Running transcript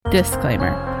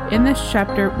Disclaimer. In this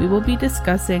chapter, we will be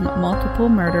discussing multiple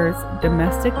murders,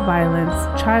 domestic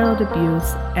violence, child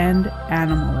abuse, and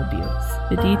animal abuse.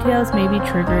 The details may be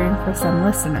triggering for some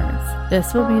listeners.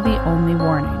 This will be the only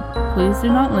warning. Please do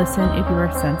not listen if you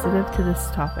are sensitive to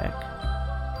this topic.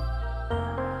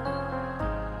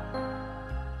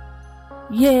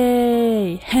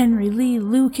 Yay! Henry Lee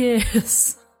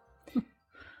Lucas!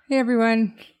 Hey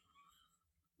everyone.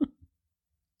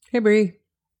 Hey Bree.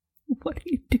 What are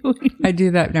you doing? I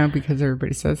do that now because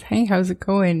everybody says, hey, how's it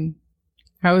going?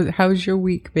 How's your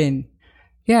week been?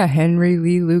 Yeah, Henry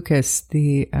Lee Lucas,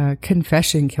 the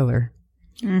confession killer.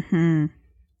 Mm-hmm.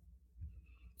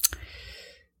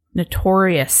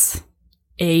 Notorious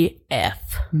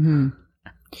AF. Mm-hmm.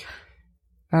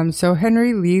 So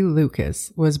Henry Lee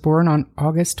Lucas was born on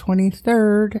August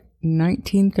 23rd,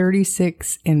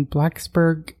 1936 in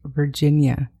Blacksburg,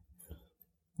 Virginia.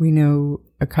 We know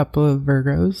a couple of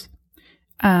Virgos.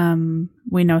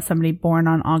 We know somebody born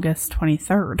on August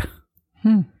 23rd.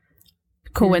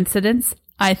 Coincidence?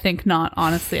 I think not,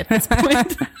 honestly, at this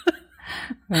point.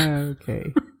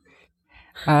 Okay.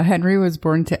 Henry was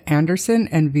born to Anderson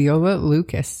and Viola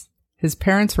Lucas. His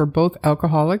parents were both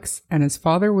alcoholics, and his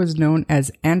father was known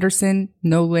as Anderson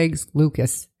No Legs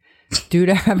Lucas, due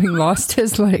to having lost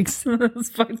his legs. That's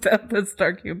fucked up. That's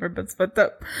dark humor, but it's fucked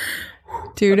up.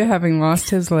 Due to having lost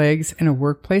his legs in a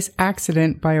workplace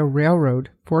accident by a railroad,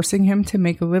 forcing him to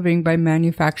make a living by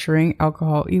manufacturing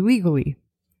alcohol illegally.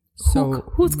 So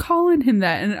who's calling him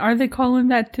that? And are they calling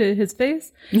that to his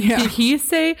face? Yeah. Did he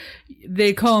say,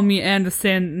 they call me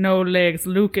Anderson No Legs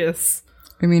Lucas?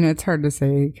 I mean, it's hard to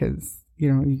say because,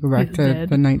 you go back He's to dead.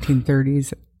 the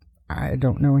 1930s. I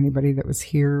don't know anybody that was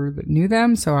here that knew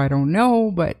them, so I don't know,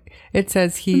 but it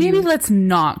says he... Maybe let's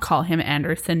not call him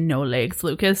Anderson No Legs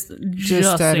Lucas,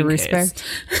 just out in of respect.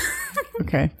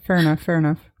 Okay, fair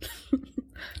enough.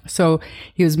 So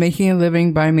he was making a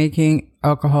living by making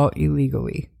alcohol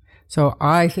illegally. So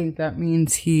I think that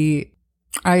means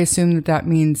I assume that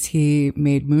means he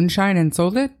made moonshine and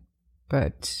sold it,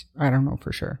 but I don't know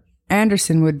for sure.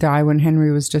 Anderson would die when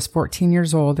Henry was just 14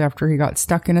 years old after he got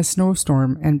stuck in a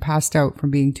snowstorm and passed out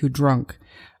from being too drunk.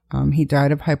 He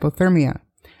died of hypothermia.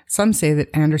 Some say that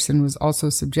Anderson was also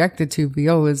subjected to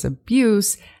Viola's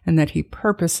abuse and that he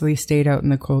purposely stayed out in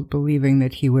the cold believing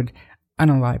that he would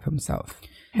unalive himself.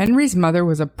 Henry's mother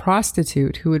was a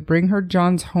prostitute who would bring her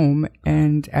Johns home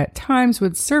and at times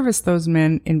would service those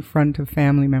men in front of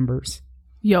family members.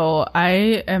 Yo,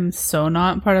 I am so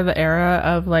not part of the era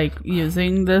of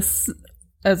using this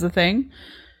as a thing.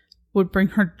 Would bring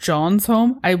her Johns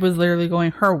home. I was literally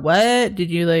going, her what?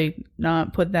 Did you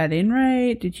not put that in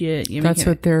right? Did you That's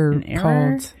what they're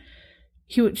called.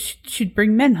 She'd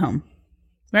bring men home,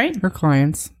 right? Her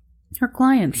clients. Her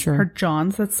clients. Sure. Her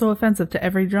Johns. That's so offensive to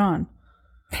every John.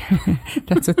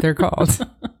 That's what they're called.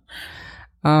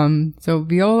 So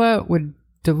Viola would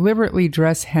deliberately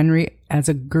dress Henry as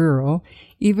a girl,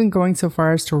 even going so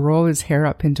far as to roll his hair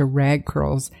up into rag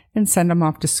curls and send him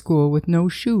off to school with no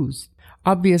shoes.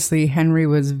 Obviously, Henry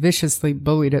was viciously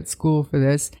bullied at school for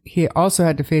this. He also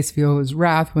had to face Viola's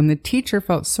wrath when the teacher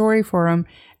felt sorry for him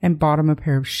and bought him a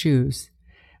pair of shoes.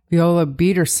 Viola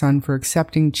beat her son for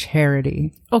accepting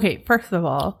charity. Okay, first of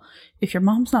all, if your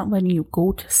mom's not letting you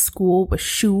go to school with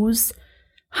shoes,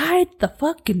 hide the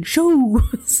fucking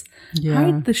shoes. Yeah.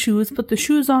 Hide the shoes, put the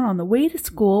shoes on the way to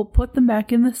school, put them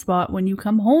back in the spot when you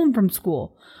come home from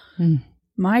school.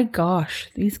 My gosh,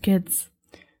 these kids.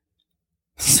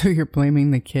 So you're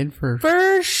blaming the kid for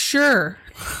sure.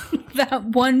 That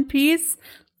one piece,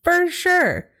 for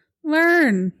sure.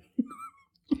 Learn.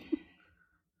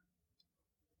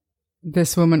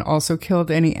 This woman also killed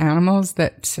any animals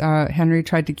that Henry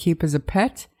tried to keep as a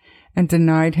pet and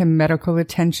denied him medical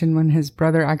attention when his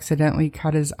brother accidentally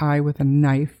cut his eye with a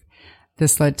knife.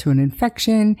 This led to an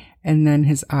infection, and then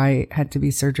his eye had to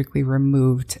be surgically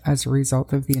removed as a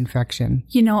result of the infection.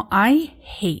 I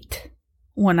hate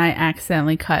when I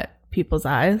accidentally cut people's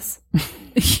eyes.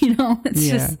 It's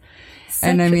just such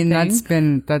and I mean, a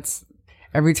thing. that's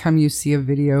every time you see a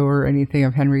video or anything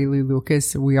of Henry Lee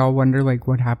Lucas, we all wonder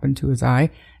what happened to his eye.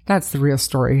 That's the real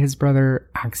story. His brother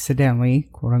accidentally,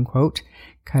 quote unquote,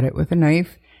 cut it with a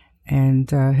knife, and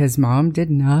his mom did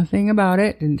nothing about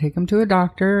it, didn't take him to a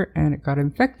doctor, and it got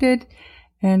infected,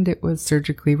 and it was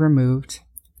surgically removed.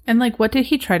 And what did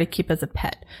he try to keep as a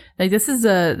pet? This is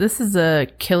a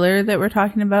killer that we're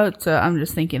talking about. So I'm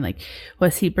just thinking,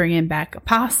 was he bringing back a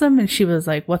possum? And she was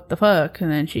like, what the fuck?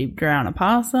 And then she drowned a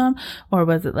possum. Or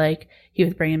was it he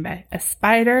was bringing back a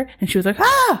spider and she was like,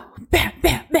 ah, bam,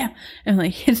 bam, bam. And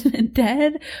hitting it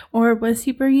dead. Or was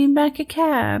he bringing back a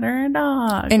cat or a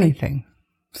dog? Anything.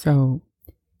 So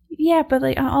Yeah, but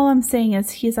like all I'm saying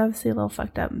is he's obviously a little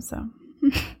fucked up, so.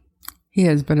 He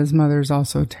is, but his mother is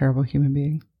also a terrible human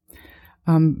being.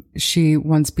 She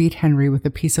once beat Henry with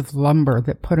a piece of lumber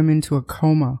that put him into a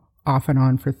coma off and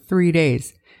on for 3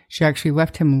 days. She actually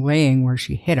left him laying where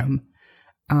she hit him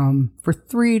for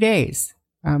 3 days.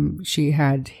 She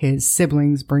had his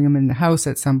siblings bring him in the house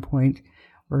at some point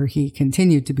where he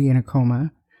continued to be in a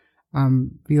coma.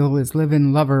 Viola's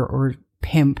live-in lover or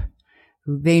pimp,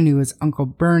 who they knew as Uncle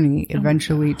Bernie,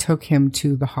 eventually took him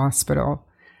to the hospital.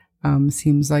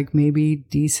 Seems like maybe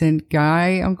decent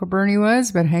guy Uncle Bernie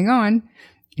was, but hang on.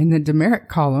 In the demerit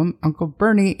column, Uncle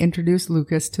Bernie introduced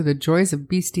Lucas to the joys of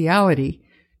bestiality,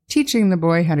 teaching the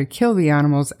boy how to kill the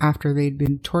animals after they'd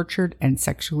been tortured and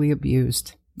sexually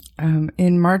abused.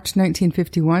 In March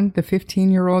 1951, the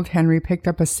 15-year-old Henry picked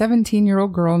up a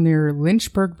 17-year-old girl near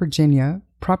Lynchburg, Virginia,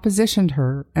 propositioned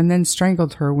her, and then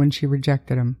strangled her when she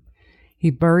rejected him.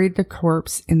 He buried the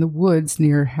corpse in the woods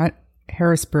near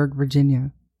Harrisburg,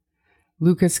 Virginia.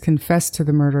 Lucas confessed to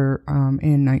the murder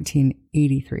in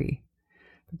 1983.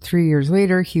 3 years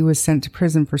later, he was sent to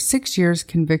prison for 6 years,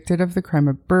 convicted of the crime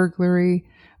of burglary.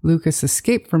 Lucas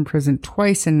escaped from prison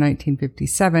twice in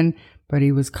 1957, but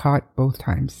he was caught both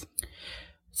times.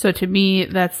 So to me,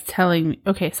 that's telling,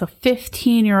 okay, so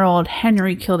 15-year-old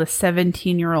Henry killed a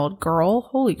 17-year-old girl.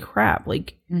 Holy crap.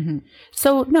 Like,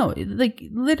 So no, like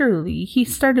literally he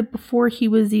started before he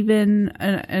was even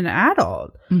an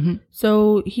adult.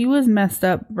 So he was messed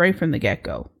up right from the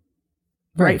get-go.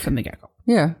 Right from the get-go.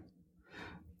 Yeah.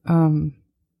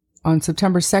 On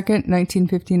September 2nd,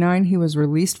 1959, he was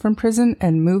released from prison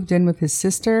and moved in with his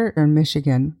sister in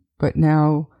Michigan. But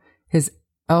now his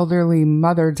elderly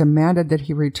mother demanded that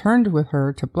he returned with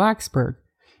her to Blacksburg.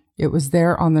 It was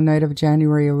there on the night of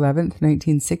January 11th,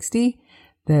 1960,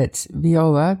 that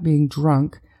Viola, being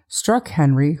drunk, struck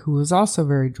Henry, who was also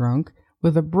very drunk,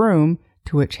 with a broom,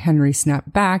 to which Henry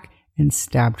snapped back and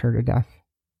stabbed her to death.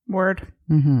 Word.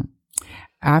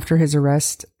 After his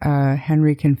arrest,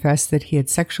 Henry confessed that he had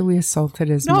sexually assaulted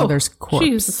his mother's corpse.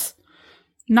 Jesus.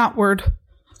 Not word.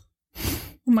 Oh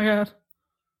my God.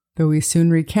 Though he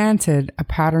soon recanted a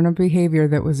pattern of behavior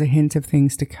that was a hint of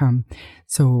things to come.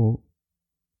 So,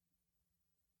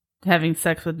 having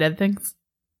sex with dead things?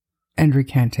 And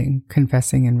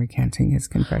confessing and recanting his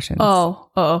confessions. Oh,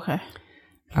 okay.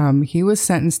 He was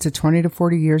sentenced to 20 to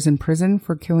 40 years in prison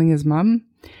for killing his mom.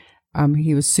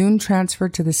 He was soon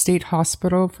transferred to the state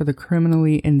hospital for the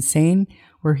criminally insane,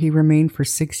 where he remained for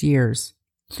 6 years.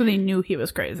 So they knew he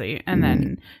was crazy, and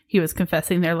then he was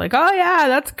confessing. They're like, "Oh yeah,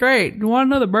 that's great. You want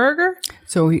another burger?"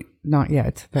 So not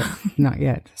yet.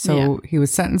 So he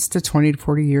was sentenced to 20 to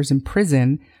 40 years in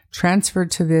prison,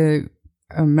 transferred to the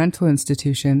mental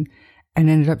institution, and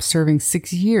ended up serving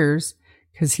 6 years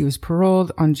because he was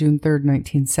paroled on June 3rd,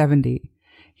 1970.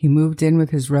 He moved in with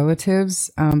his relatives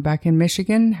back in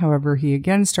Michigan. However, he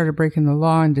again started breaking the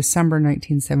law in December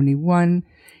 1971.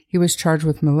 He was charged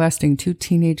with molesting 2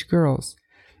 teenage girls.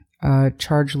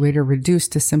 Charge later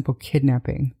reduced to simple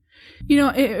kidnapping. You know,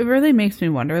 it really makes me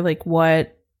wonder, like,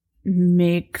 what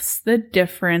makes the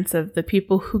difference of the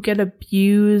people who get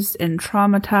abused and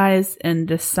traumatized and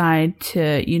decide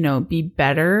to, you know, be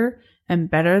better and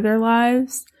better their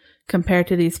lives compared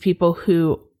to these people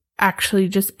who actually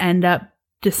just end up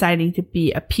deciding to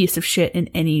be a piece of shit in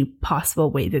any possible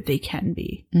way that they can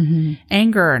be.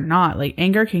 Anger or not, like,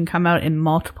 anger can come out in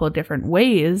multiple different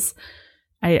ways.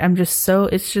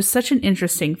 It's just such an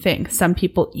interesting thing. Some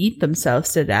people eat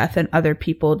themselves to death and other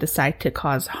people decide to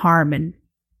cause harm and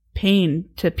pain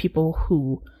to people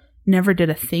who never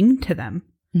did a thing to them.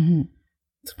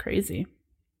 It's crazy.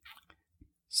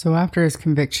 So after his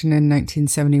conviction in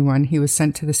 1971, he was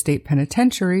sent to the state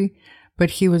penitentiary, but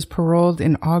he was paroled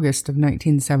in August of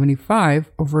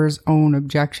 1975 over his own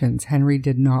objections. Henry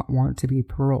did not want to be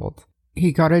paroled.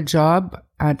 He got a job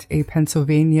at a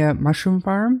Pennsylvania mushroom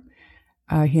farm.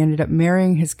 He ended up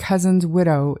marrying his cousin's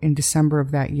widow in December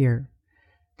of that year.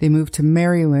 They moved to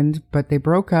Maryland, but they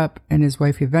broke up, and his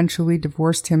wife eventually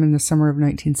divorced him in the summer of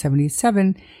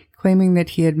 1977, claiming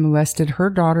that he had molested her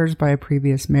daughters by a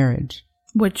previous marriage.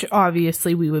 Which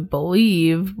obviously we would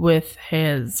believe with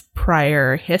his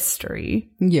prior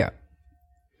history. Yeah.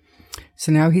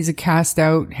 So now he's a cast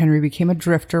out. Henry became a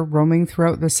drifter, roaming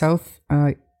throughout the South,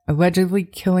 allegedly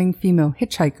killing female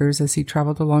hitchhikers as he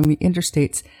traveled along the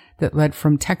interstates that led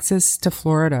from Texas to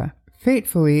Florida.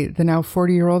 Fatefully, the now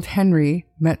 40-year-old Henry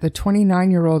met the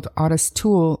 29-year-old Otis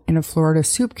Toole in a Florida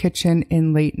soup kitchen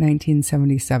in late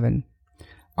 1977.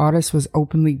 Otis was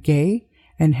openly gay,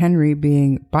 and Henry,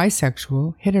 being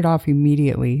bisexual, hit it off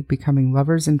immediately, becoming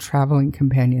lovers and traveling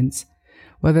companions.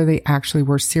 Whether they actually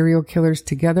were serial killers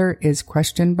together is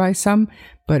questioned by some,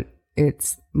 but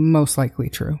it's most likely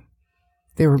true.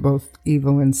 They were both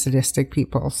evil and sadistic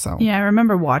people, so. Yeah, I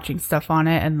remember watching stuff on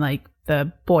it, and like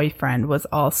the boyfriend was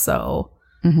also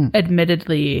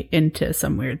admittedly into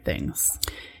some weird things.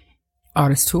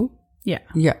 Ottis Toole? Yeah.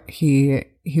 Yeah, he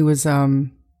was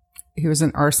an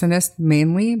arsonist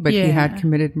mainly, but he had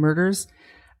committed murders.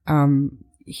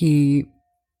 He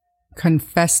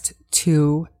confessed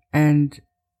to, and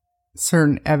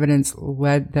certain evidence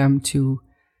led them to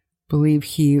believe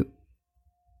he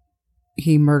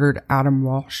murdered Adam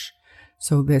Walsh.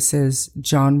 So this is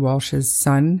John Walsh's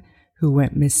son, who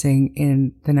went missing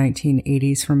in the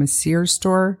 1980s from a Sears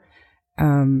store.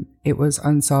 It was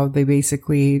unsolved. They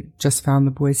basically just found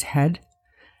the boy's head.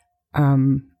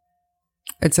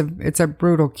 It's a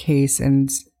brutal case,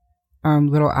 and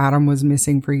little Adam was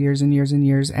missing for years and years and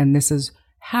years. And this is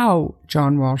how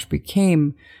John Walsh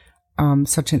became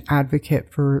such an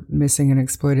advocate for missing and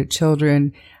exploited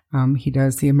children. He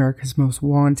does the America's Most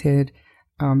Wanted.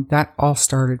 That all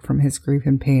started from his grief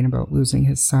and pain about losing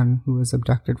his son, who was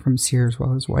abducted from Sears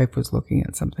while his wife was looking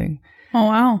at something. Oh,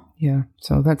 wow. Yeah.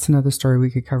 So that's another story we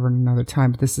could cover another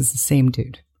time, but this is the same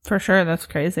dude. For sure. That's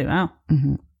crazy. Wow.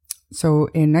 Mm-hmm. So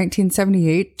in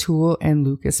 1978, Toole and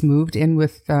Lucas moved in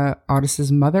with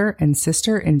Ottis's mother and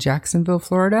sister in Jacksonville,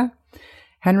 Florida.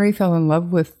 Henry fell in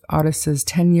love with Ottis's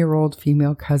 10-year-old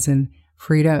female cousin,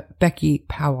 Becky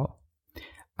Powell,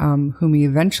 whom he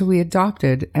eventually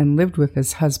adopted and lived with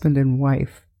as husband and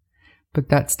wife. But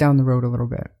that's down the road a little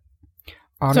bit.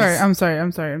 I'm sorry.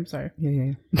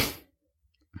 Yeah.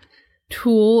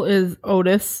 Toole is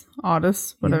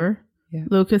Ottis, whatever. Yeah.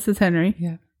 Lucas is Henry.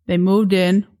 Yeah. They moved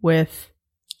in with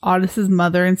Ottis's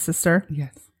mother and sister.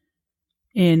 Yes.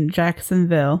 In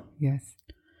Jacksonville. Yes.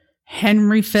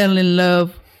 Henry fell in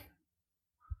love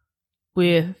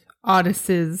with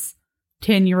Ottis's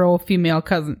 10-year-old female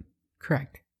cousin.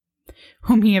 Correct.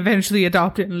 Whom he eventually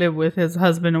adopted and lived with as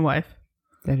husband and wife.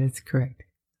 That is correct.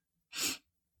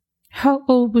 How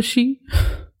old was she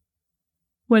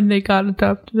when they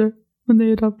adopted her?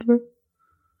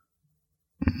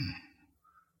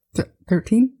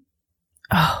 13?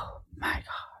 Oh my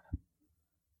God.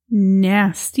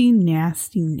 Nasty.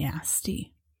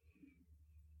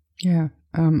 Yeah.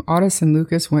 Ottis and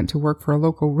Lucas went to work for a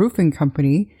local roofing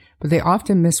company, but they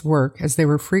often missed work as they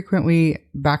were frequently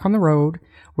back on the road,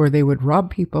 where they would rob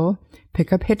people,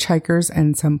 pick up hitchhikers,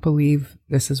 and some believe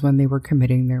this is when they were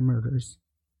committing their murders.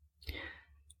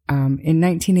 In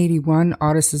 1981,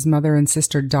 Ottis's mother and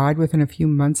sister died within a few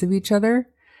months of each other,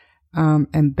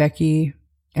 and Becky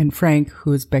and Frank,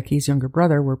 who is Becky's younger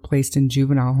brother, were placed in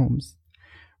juvenile homes.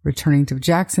 Returning to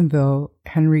Jacksonville,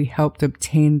 Henry helped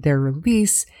obtain their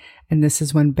release, and this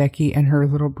is when Becky and her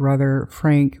little brother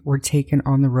Frank were taken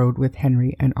on the road with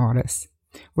Henry and Ottis,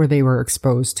 where they were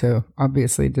exposed to,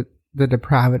 obviously, the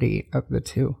depravity of the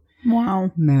two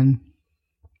men.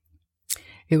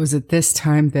 It was at this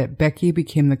time that Becky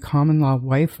became the common-law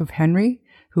wife of Henry,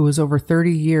 who was over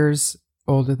 30 years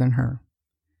older than her.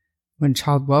 When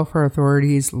child welfare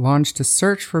authorities launched a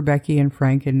search for Becky and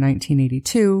Frank in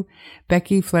 1982,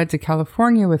 Becky fled to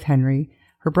California with Henry.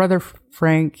 Her brother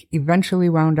Frank eventually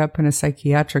wound up in a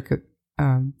psychiatric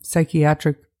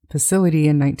facility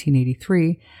in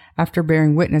 1983 after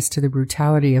bearing witness to the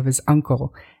brutality of his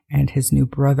uncle and his new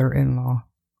brother-in-law.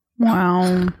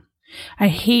 Wow. I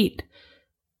hate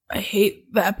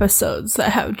the episodes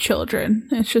that have children.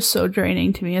 It's just so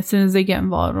draining to me. As soon as they get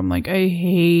involved, I'm like, I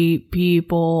hate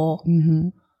people. Mm-hmm.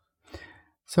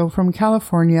 So from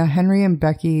California, Henry and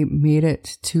Becky made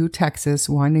it to Texas,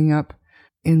 winding up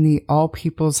in the All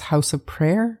People's House of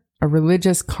Prayer, a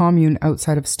religious commune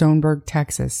outside of Stoneburg,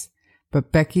 Texas.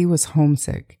 But Becky was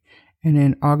homesick. And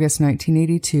in August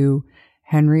 1982,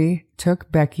 Henry took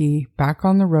Becky back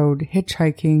on the road,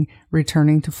 hitchhiking,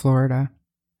 returning to Florida.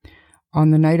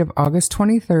 On the night of August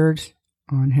 23rd,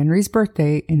 on Henry's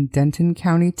birthday in Denton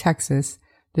County, Texas,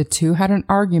 the two had an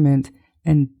argument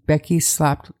and Becky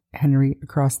slapped Henry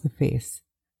across the face.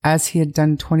 As he had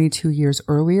done 22 years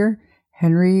earlier,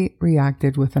 Henry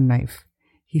reacted with a knife.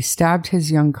 He stabbed his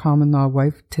young common-law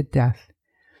wife to death.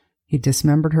 He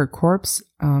dismembered her corpse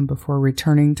before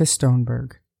returning to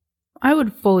Stoneburg. I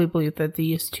would fully believe that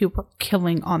these two were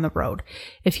killing on the road.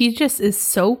 If he just is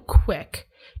so quick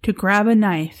to grab a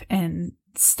knife and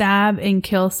stab and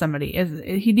kill somebody,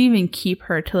 he didn't even keep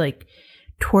her to like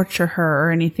torture her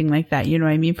or anything like that. You know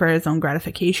what I mean? For his own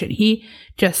gratification. He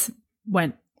just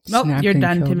went, "Nope, you're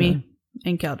done to me,"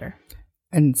 and killed her.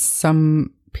 And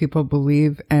some people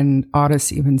believe, and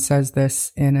Ottis even says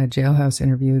this in a jailhouse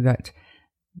interview,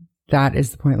 that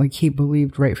is the point. Like, he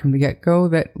believed right from the get-go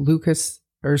that Lucas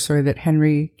that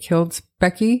Henry killed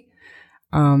Becky.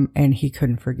 And he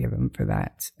couldn't forgive him for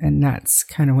that. And that's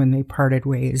kind of when they parted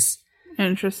ways.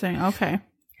 Interesting. Okay.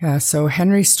 Yeah. So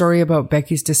Henry's story about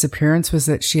Becky's disappearance was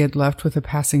that she had left with a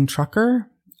passing trucker.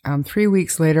 3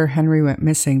 weeks later, Henry went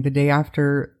missing the day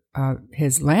after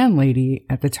his landlady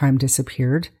at the time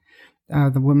disappeared.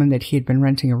 The woman that he had been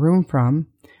renting a room from.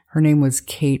 Her name was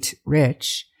Kate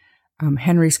Rich.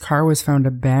 Henry's car was found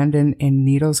abandoned in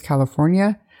Needles,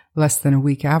 California, less than a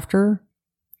week after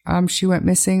she went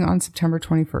missing on September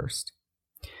 21st.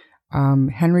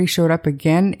 Henry showed up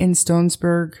again in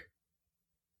Stonesburg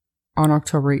on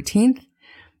October 18th,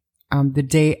 the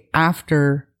day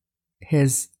after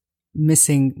his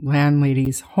missing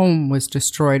landlady's home was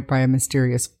destroyed by a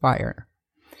mysterious fire.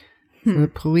 So the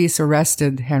police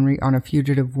arrested Henry on a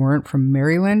fugitive warrant from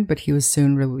Maryland, but he was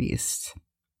soon released.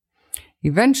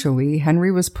 Eventually,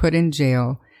 Henry was put in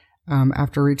jail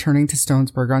after returning to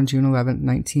Stonesburg on June 11,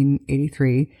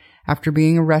 1983, after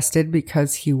being arrested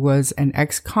because he was an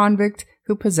ex-convict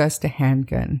who possessed a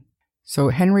handgun. So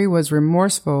Henry was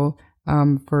remorseful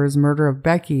for his murder of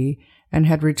Becky and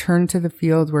had returned to the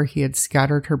field where he had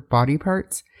scattered her body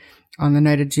parts. On the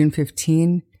night of June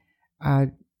 15,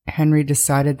 Henry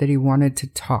decided that he wanted to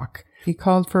talk. He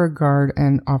called for a guard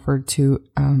and offered to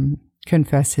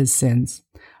confess his sins.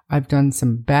 "I've done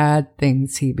some bad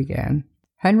things," he began.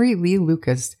 Henry Lee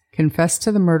Lucas confessed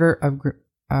to the murder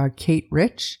of Kate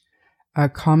Rich,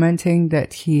 commenting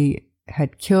that he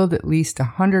had killed at least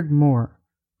 100 more.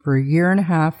 For a year and a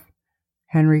half,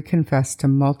 Henry confessed to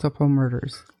multiple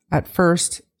murders. At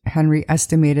first, Henry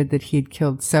estimated that he had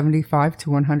killed 75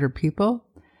 to 100 people.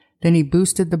 Then he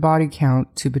boosted the body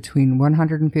count to between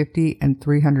 150 and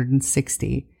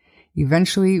 360,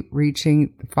 eventually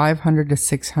reaching the 500 to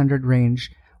 600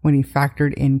 range when he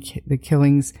factored in the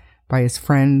killings by his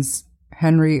friends.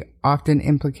 Henry often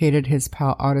implicated his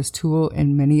pal Ottis Toole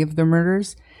in many of the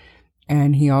murders,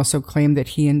 and he also claimed that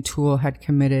he and Toole had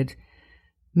committed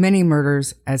many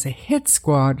murders as a hit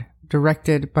squad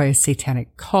directed by a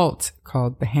satanic cult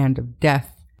called the Hand of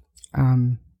Death.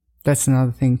 That's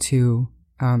another thing too,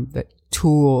 that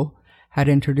Toole had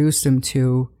introduced him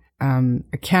to.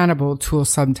 A cannibal, Toole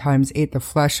sometimes ate the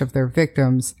flesh of their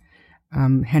victims.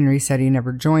 Henry said he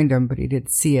never joined him, but he did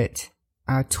see it.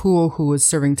 Toole, who was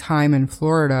serving time in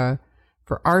Florida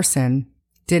for arson,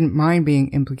 didn't mind being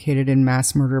implicated in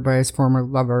mass murder by his former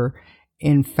lover.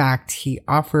 In fact, he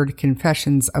offered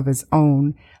confessions of his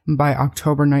own. By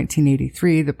October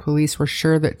 1983, the police were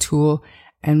sure that Toole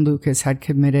and Lucas had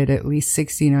committed at least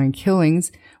 69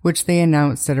 killings, which they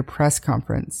announced at a press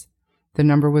conference. The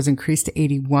number was increased to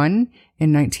 81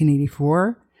 in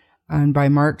 1984. And by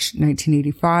March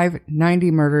 1985,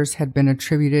 90 murders had been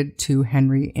attributed to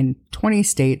Henry in 20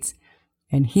 states,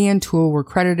 and he and Toole were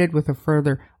credited with a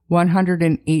further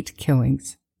 108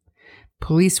 killings.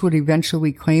 Police would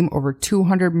eventually claim over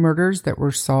 200 murders that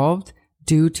were solved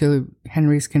due to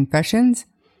Henry's confessions,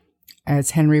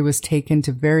 as Henry was taken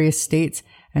to various states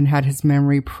and had his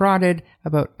memory prodded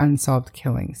about unsolved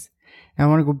killings. Now, I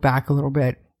want to go back a little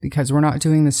bit because we're not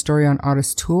doing the story on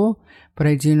Ottis Toole, but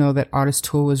I do know that Ottis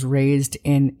Toole was raised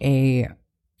in a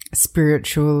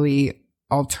spiritually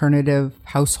alternative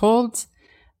household.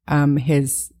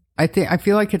 I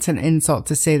feel like it's an insult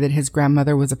to say that his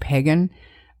grandmother was a pagan.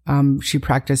 She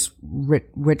practiced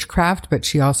witchcraft, but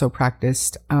she also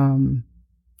practiced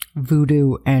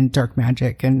voodoo and dark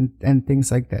magic and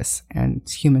things like this. And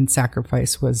human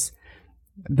sacrifice was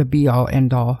the be all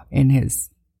end all in his,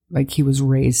 like, he was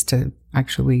raised to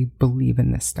actually believe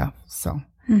in this stuff. So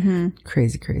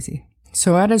crazy.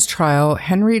 So at his trial,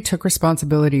 Henry took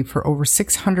responsibility for over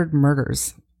 600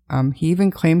 murders. He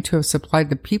even claimed to have supplied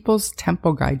the People's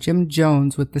Temple guy, Jim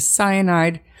Jones, with the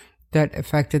cyanide that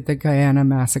affected the Guyana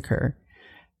massacre.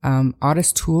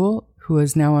 Ottis Toole, who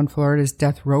is now on Florida's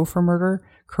death row for murder,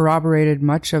 corroborated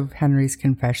much of Henry's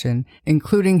confession,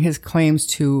 including his claims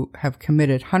to have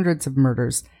committed hundreds of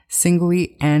murders,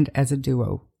 singly and as a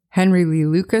duo. Henry Lee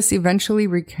Lucas eventually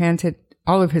recanted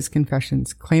all of his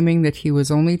confessions, claiming that he was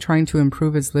only trying to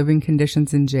improve his living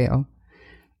conditions in jail.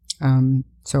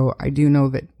 So I do know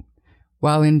that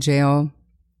while in jail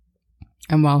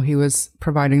and while he was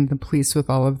providing the police with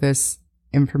all of this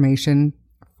information,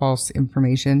 false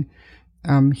information,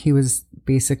 he was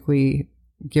basically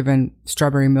given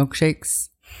strawberry milkshakes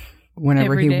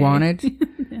whenever he wanted.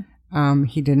 Yeah.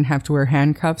 He didn't have to wear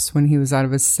handcuffs when he was out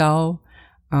of his cell.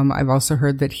 I've also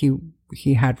heard that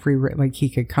he had free, like he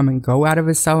could come and go out of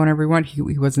his cell whenever he wanted.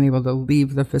 He wasn't able to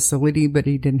leave the facility, but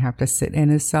he didn't have to sit in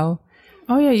his cell.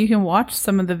 Oh yeah, you can watch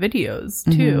some of the videos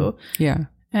too. Yeah.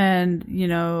 And, you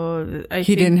know,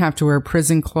 he didn't have to wear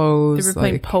prison clothes. They were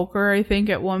playing poker, I think,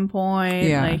 at one point.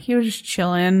 Yeah. Like, he was just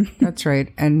chilling. That's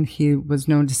right. And he was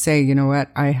known to say, you know what?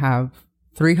 I have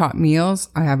 3 hot meals.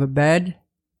 I have a bed.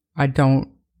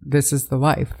 This is the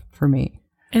life for me.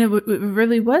 And it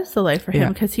really was the life for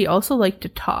him because he also liked to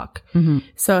talk. Mm-hmm.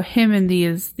 So him and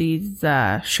these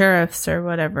sheriffs or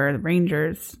whatever, the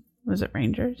Rangers, was it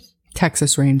Rangers?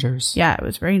 Texas Rangers. Yeah, it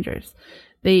was Rangers.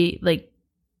 They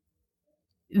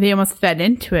almost fed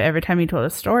into it every time he told a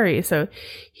story. So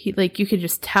he, like, you could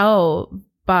just tell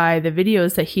by the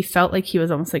videos that he felt like he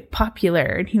was almost like popular,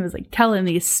 and he was like telling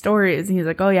these stories, and he's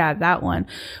like, oh yeah, that one.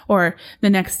 Or the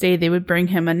next day they would bring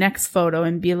him a next photo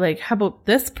and be like, how about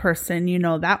this person, you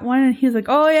know, that one? And he's like,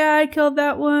 oh yeah, I killed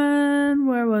that one.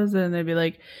 Where was it? And they'd be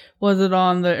like, was it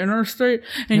on the interstate?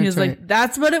 And he's like,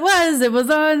 that's what it was. It was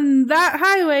on that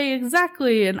highway.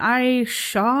 Exactly. And I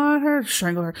shot her,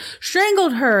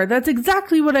 strangled her. That's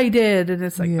exactly what I did. And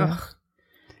it's like, ugh.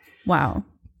 Wow.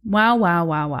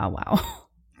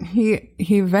 He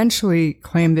eventually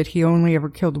claimed that he only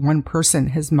ever killed one person,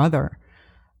 his mother.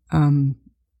 And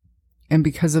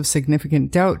because of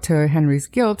significant doubt to Henry's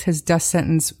guilt, his death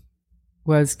sentence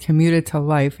was commuted to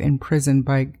life in prison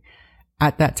by,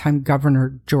 at that time,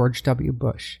 Governor George W.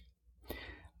 Bush.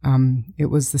 It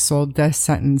was the sole death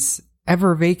sentence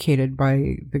ever vacated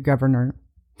by the governor.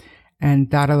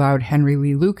 And that allowed Henry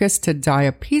Lee Lucas to die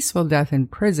a peaceful death in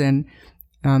prison.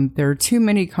 There are too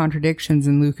many contradictions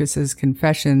in Lucas's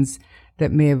confessions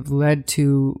that may have led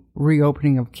to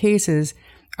reopening of cases.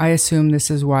 I assume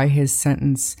this is why his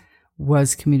sentence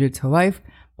was commuted to life,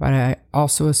 but I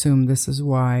also assume this is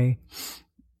why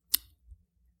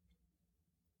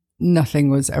nothing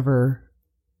was ever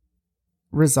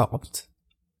resolved.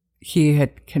 He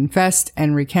had confessed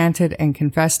and recanted and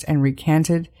confessed and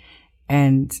recanted,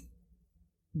 and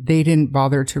they didn't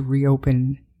bother to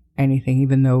reopen anything,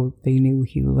 even though they knew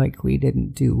he likely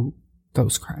didn't do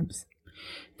those crimes.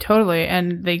 Totally.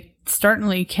 And they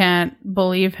certainly can't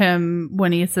believe him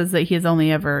when he says that he's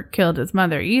only ever killed his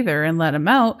mother either and let him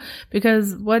out,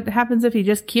 because what happens if he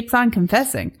just keeps on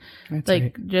confessing? That's like,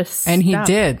 right. just and stop.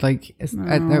 He did. Like,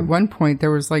 at one point, there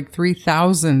was like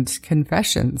 3,000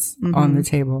 confessions on the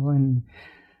table. And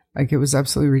like, it was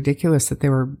absolutely ridiculous that they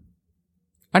were,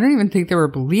 I don't even think they were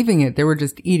believing it. They were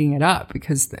just eating it up,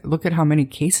 because look at how many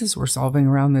cases we're solving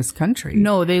around this country.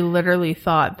 No, they literally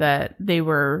thought that they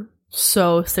were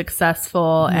so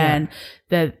successful and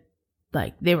that,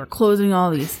 like, they were closing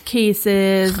all these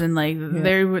cases, and like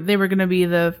they were going to be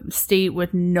the state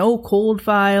with no cold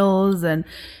files, and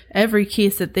every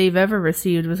case that they've ever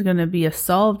received was going to be a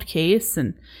solved case,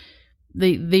 and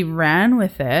they ran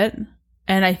with it.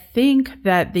 And I think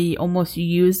that they almost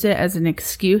used it as an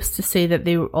excuse to say that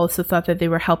they also thought that they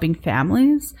were helping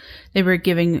families. They were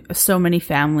giving so many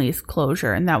families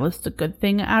closure, and that was the good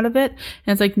thing out of it.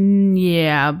 And it's like,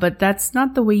 yeah, but that's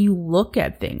not the way you look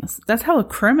at things. That's how a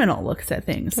criminal looks at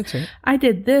things. That's right. I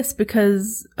did this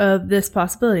because of this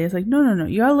possibility. It's like, no.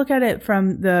 You gotta look at it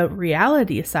from the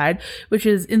reality side, which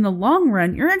is, in the long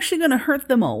run, you're actually going to hurt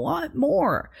them a lot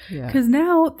more. Because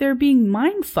now they're being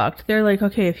mind fucked. They're like,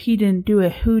 okay, if he didn't do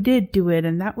it, who did do it?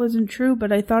 And that wasn't true,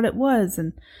 but I thought it was.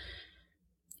 And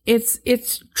it's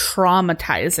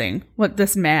traumatizing what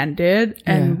this man did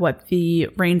and what the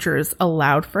Rangers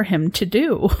allowed for him to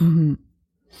do. Mm-hmm.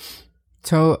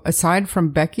 So aside from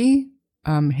Becky,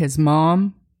 his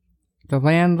mom, the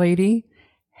landlady,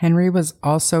 Henry was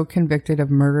also convicted of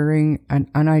murdering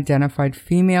an unidentified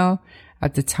female.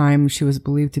 At the time, she was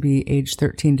believed to be age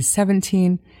 13 to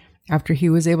 17, after he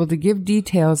was able to give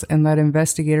details and led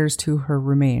investigators to her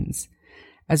remains.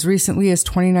 As recently as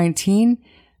 2019,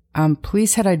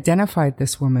 police had identified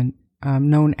this woman,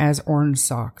 known as Orange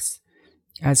Socks,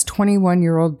 as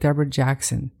 21-year-old Deborah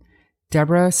Jackson.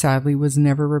 Deborah, sadly, was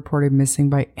never reported missing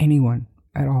by anyone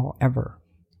at all, ever.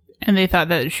 And they thought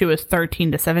that she was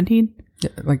 13 to 17?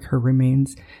 Like, her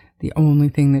remains. The only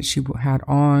thing that she had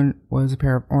on was a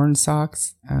pair of orange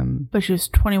socks. But she was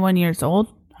 21 years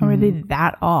old? How are they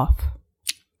that off?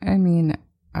 I mean,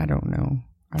 I don't know.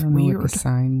 I don't know what the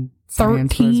science 13?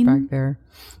 was back there.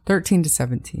 13 to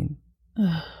 17.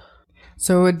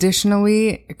 So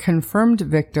additionally, confirmed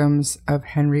victims of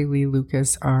Henry Lee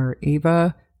Lucas are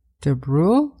Ava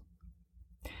DeBrule,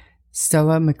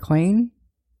 Stella McLean,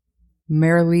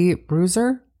 Marilee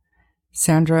Bruiser,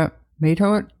 Sandra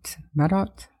Matot,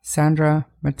 Sandra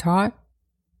Matot,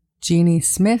 Jeannie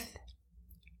Smith,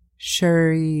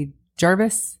 Sherry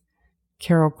Jarvis,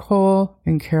 Carol Cole,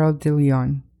 and Carol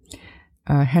DeLeon.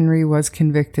 Henry was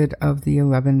convicted of the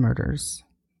 11 murders.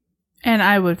 And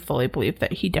I would fully believe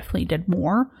that he definitely did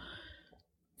more.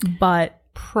 But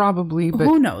Probably, but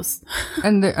who knows?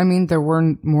 And there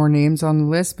were more names on the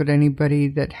list, but anybody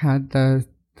that had the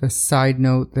side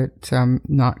note that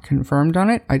not confirmed on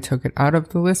it, I took it out of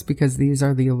the list because these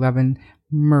are the 11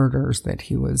 murders that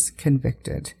he was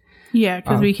convicted. Yeah,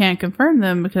 because we can't confirm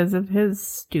them because of his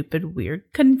stupid, weird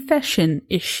confession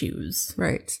issues.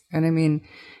 Right. And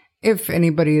if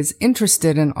anybody is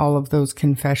interested in all of those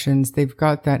confessions, they've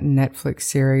got that Netflix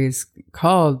series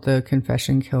called The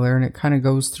Confession Killer, and it kind of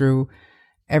goes through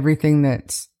everything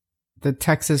that the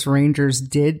Texas Rangers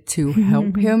did to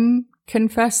help him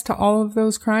confess to all of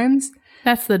those crimes.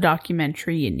 That's the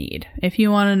documentary you need. If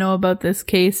you want to know about this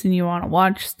case and you want to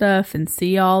watch stuff and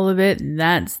see all of it,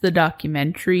 that's the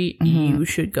documentary you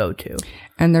should go to.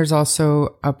 And there's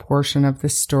also a portion of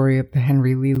this story of the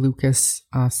Henry Lee Lucas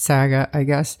saga, I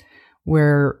guess,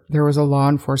 where there was a law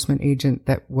enforcement agent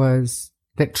that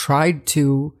tried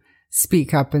to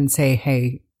speak up and say,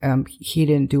 hey, he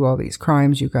didn't do all these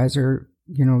crimes. You guys are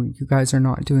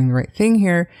not doing the right thing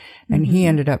here. And he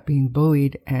ended up being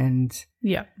bullied. And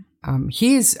yeah,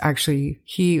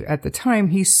 at the time,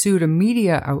 he sued a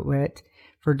media outlet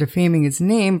for defaming his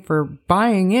name for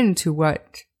buying into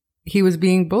what he was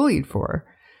being bullied for.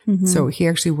 So he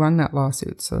actually won that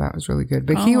lawsuit. So that was really good.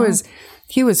 But he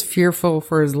was fearful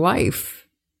for his life.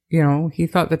 He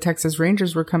thought the Texas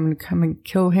Rangers were coming to come and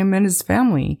kill him and his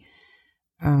family.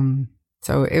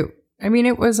 So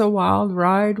it was a wild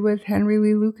ride with Henry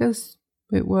Lee Lucas.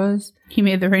 It was. He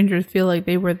made the Rangers feel like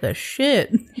they were the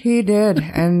shit. He did.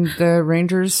 And the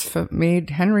Rangers made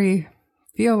Henry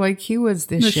feel like he was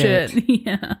the shit.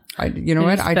 Yeah. I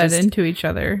fed into each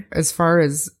other. As far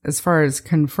as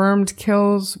confirmed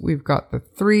kills, we've got the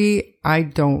 3. I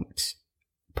don't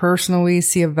personally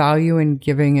see a value in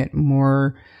giving it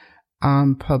more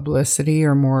publicity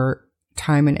or more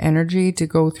time and energy to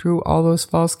go through all those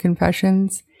false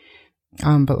confessions.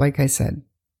 But like I said,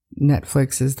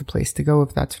 Netflix is the place to go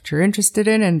if that's what you're interested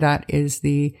in. And that is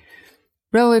the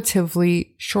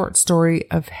relatively short story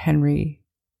of Henry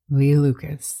Lee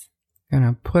Lucas.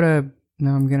 I'm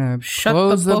gonna shut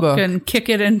close the book and kick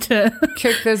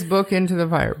this book into the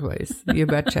fireplace. You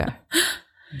betcha.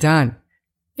 Done.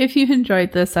 If you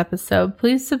enjoyed this episode,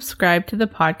 please subscribe to the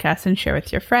podcast and share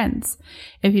with your friends.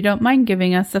 If you don't mind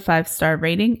giving us a 5-star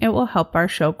rating, it will help our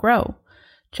show grow.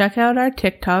 Check out our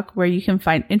TikTok where you can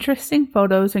find interesting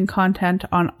photos and content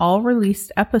on all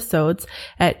released episodes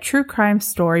at True Crime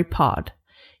Story Pod.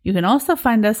 You can also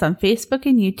find us on Facebook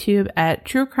and YouTube at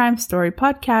True Crime Story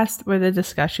Podcast, where the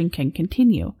discussion can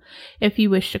continue. If you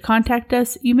wish to contact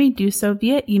us, you may do so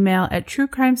via email at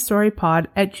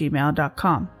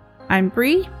truecrimestorypod@gmail.com. I'm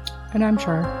Bree. And I'm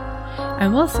Char.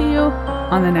 And we'll see you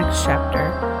on the next chapter.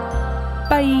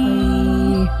 Bye.